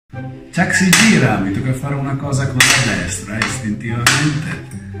Ciak si gira, mi tocca fare una cosa con la destra, istintivamente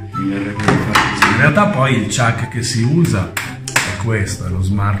mi verrebbe di fare così. In realtà poi il Ciak che si usa è questo, è lo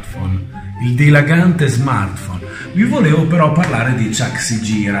smartphone, il dilagante smartphone. Vi volevo però parlare di Ciak si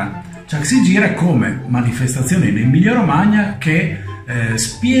gira. Ciak si gira come manifestazione in Emilia-Romagna che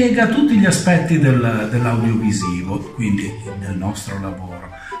spiega tutti gli aspetti dell'audiovisivo, quindi del nostro lavoro.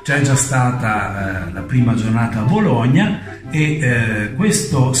 C'è già stata la prima giornata a Bologna e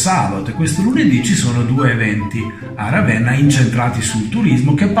questo sabato e questo lunedì ci sono 2 eventi a Ravenna incentrati sul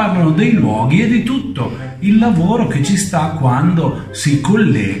turismo che parlano dei luoghi e di tutto il lavoro che ci sta quando si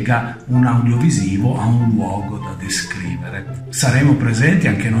collega un audiovisivo a un luogo da descrivere. Saremo presenti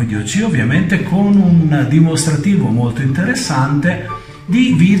anche noi di 𝐂𝐍𝐀 ovviamente con un dimostrativo molto interessante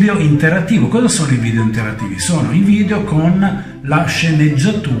di video interattivo. Cosa sono i video interattivi? Sono i video con la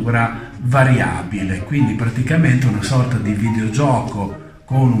sceneggiatura variabile, quindi praticamente una sorta di videogioco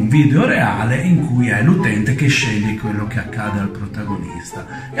con un video reale in cui è l'utente che sceglie quello che accade al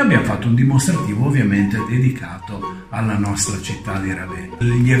protagonista, e abbiamo fatto un dimostrativo ovviamente dedicato alla nostra città di Ravenna.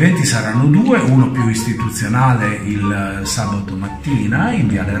 Gli eventi saranno 2, uno più istituzionale il sabato mattina in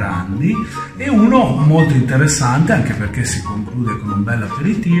Viale Randi e uno molto interessante anche perché si conclude con un bel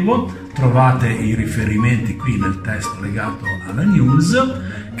aperitivo. Trovate i riferimenti qui nel testo legato alla news,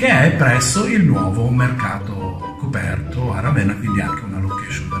 che è presso il nuovo mercato coperto a Ravenna, quindi anche una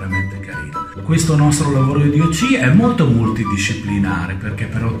location veramente carina. Questo nostro lavoro di 𝐂𝐍𝐀 è molto multidisciplinare perché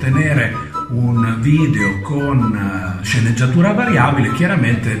per ottenere un video con sceneggiatura variabile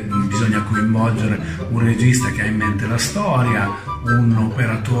chiaramente bisogna coinvolgere un regista che ha in mente la storia, un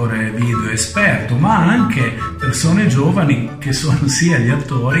operatore video esperto, ma anche persone giovani che sono sia gli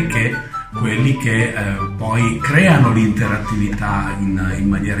attori che quelli che poi creano l'interattività in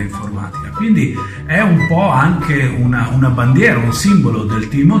maniera informatica. Quindi è un po' anche una bandiera, un simbolo del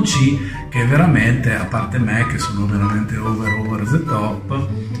team 𝐂𝐍𝐀 che veramente, a parte me che sono veramente over the top,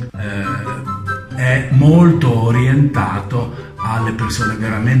 è molto orientato alle persone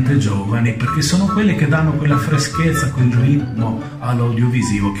veramente giovani, perché sono quelle che danno quella freschezza, quel ritmo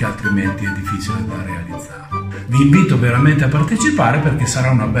all'audiovisivo che altrimenti è difficile da realizzare. Vi invito veramente a partecipare perché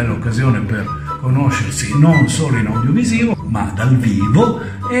sarà una bella occasione per conoscersi non solo in audiovisivo ma dal vivo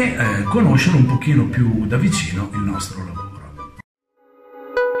e conoscere un pochino più da vicino il nostro lavoro.